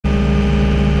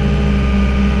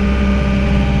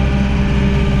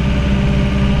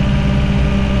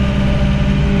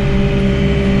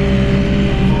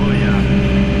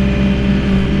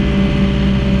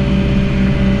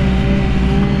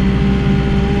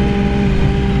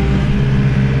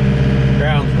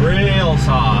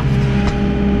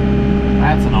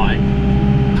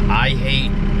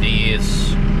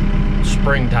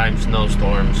springtime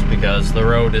snowstorms because the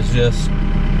road is just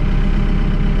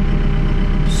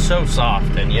so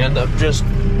soft, and you end up just,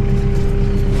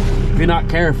 if you're not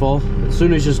careful, as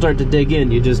soon as you start to dig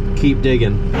in, you just keep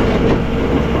digging.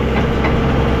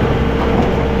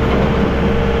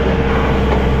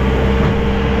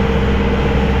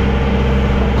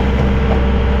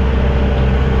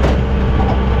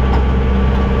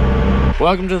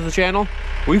 Welcome to the channel.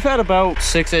 We've had about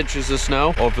 6 inches of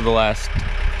snow over the last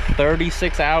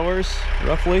 36 hours,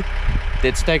 roughly.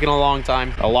 It's taken a long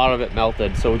time. A lot of it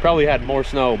melted, so we probably had more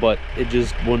snow, but it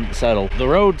just wouldn't settle. The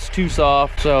road's too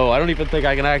soft, so I don't even think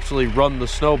I can actually run the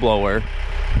snowblower.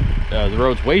 The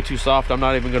road's way too soft. I'm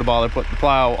not even gonna bother putting the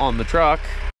plow on the truck.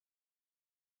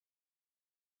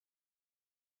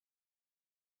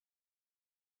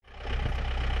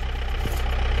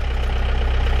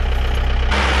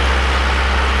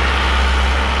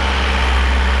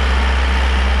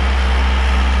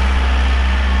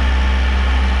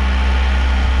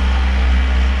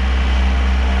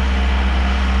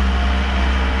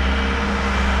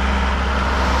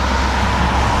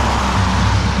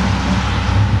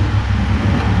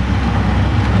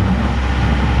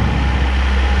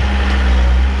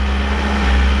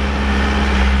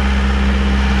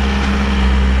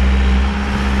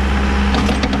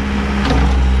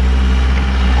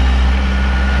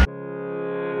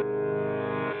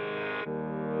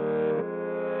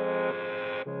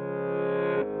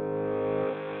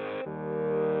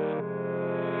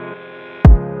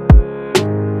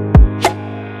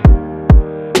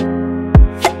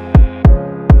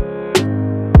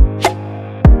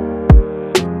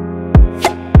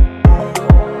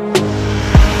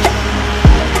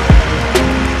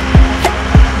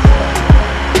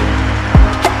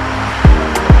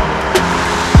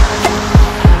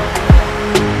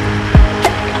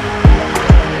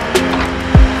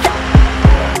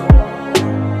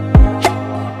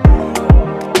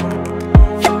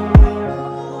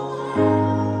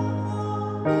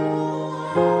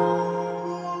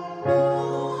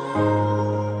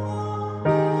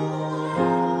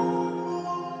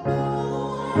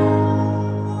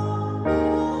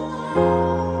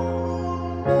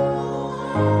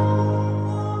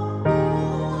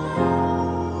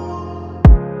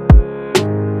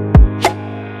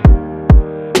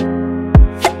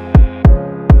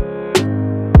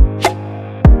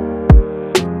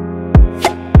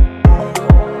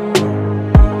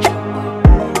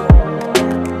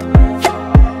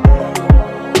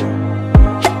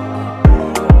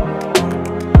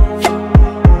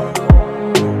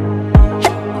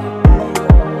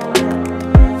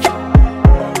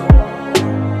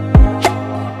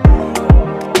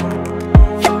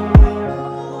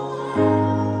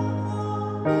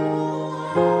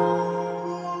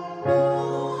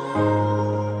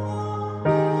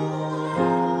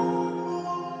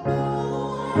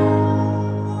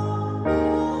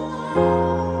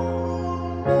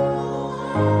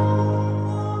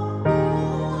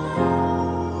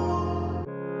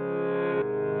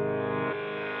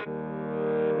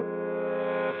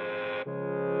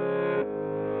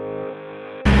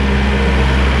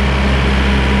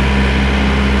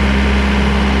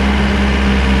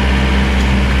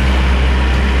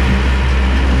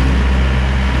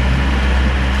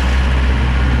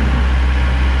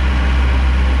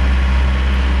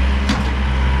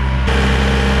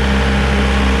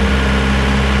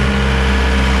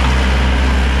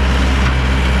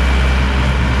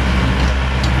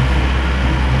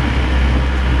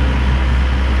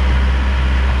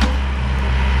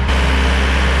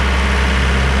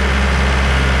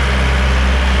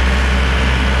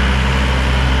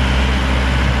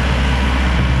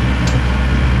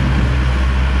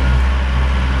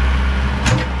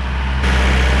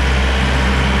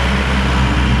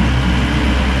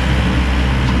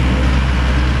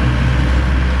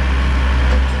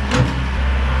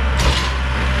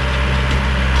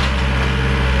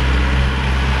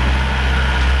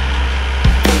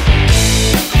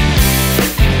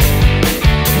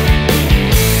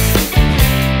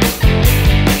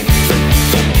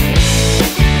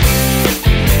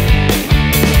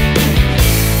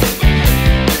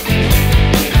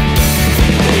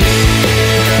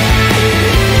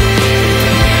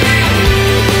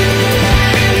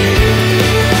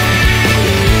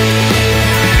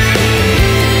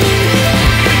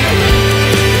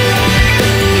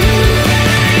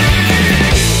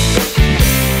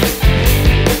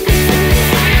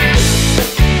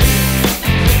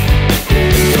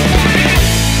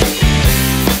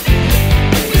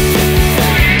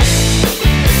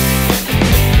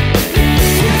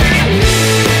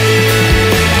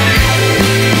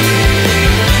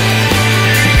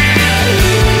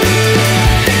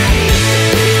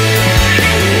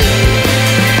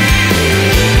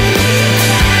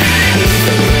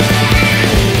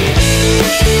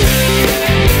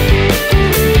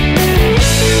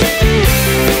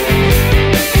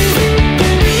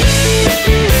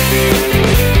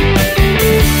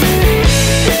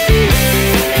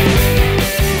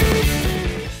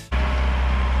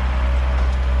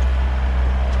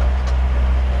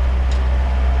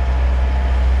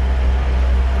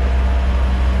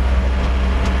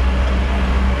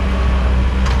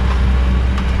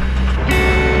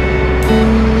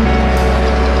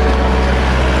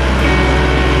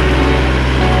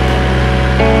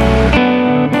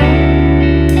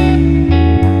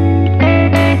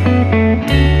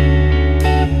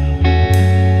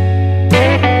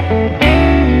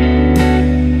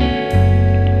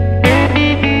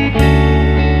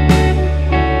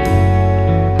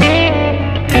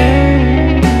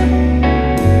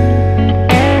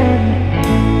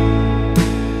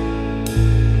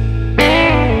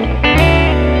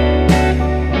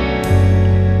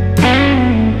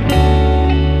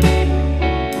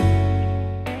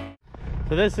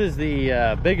 this is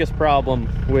the biggest problem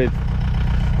with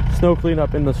snow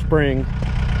cleanup in the spring,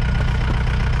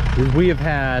 is we have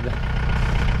had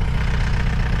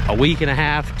a week and a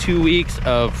half, 2 weeks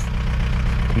of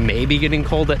maybe getting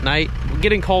cold at night.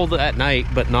 Getting cold at night,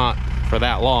 but not for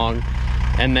that long.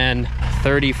 And then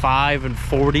 35 and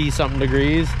 40 something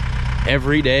degrees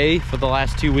every day for the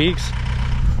last 2 weeks.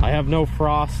 I have no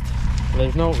frost.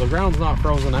 The ground's not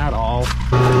frozen at all.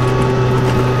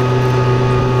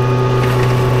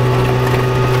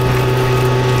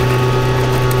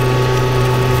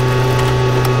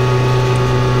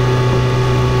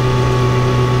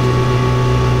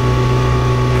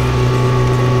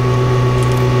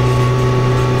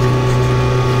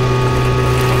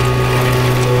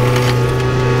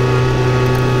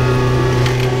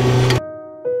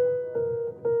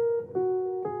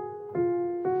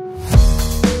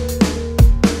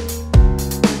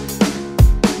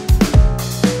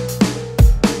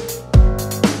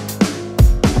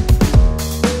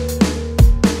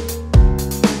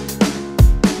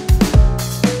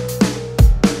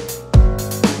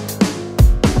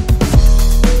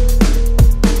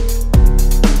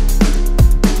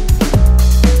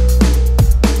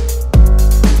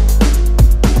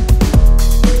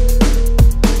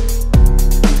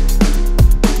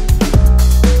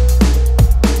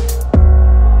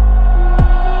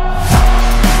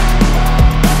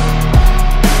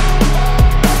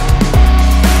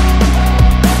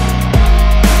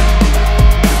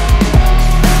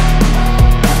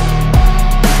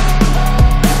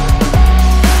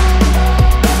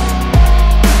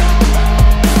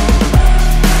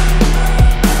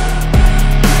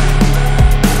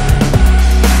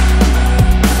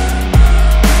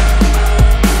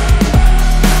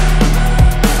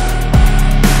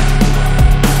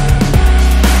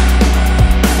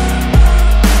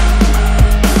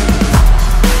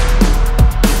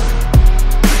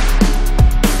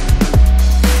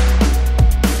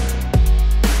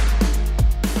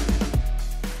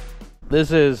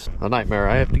 This is a nightmare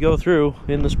I have to go through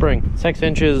in the spring. 6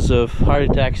 inches of heart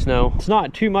attack snow. It's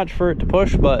not too much for it to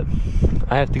push, but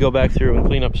I have to go back through and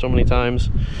clean up so many times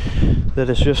that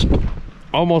it's just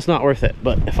almost not worth it.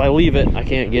 But if I leave it, I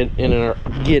can't get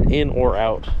in or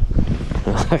out.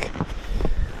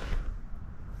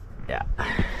 Yeah.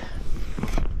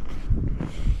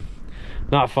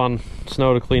 Not fun.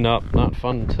 Snow to clean up. Not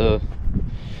fun to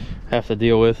have to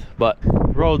deal with, but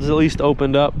roads at least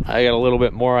opened up. I got a little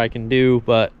bit more I can do,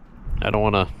 but I don't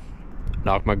want to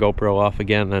knock my GoPro off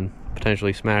again and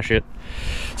potentially smash it.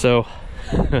 So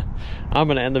I'm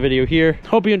gonna end the video here.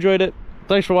 Hope you enjoyed it.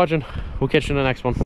 Thanks for watching. We'll catch you in the next one.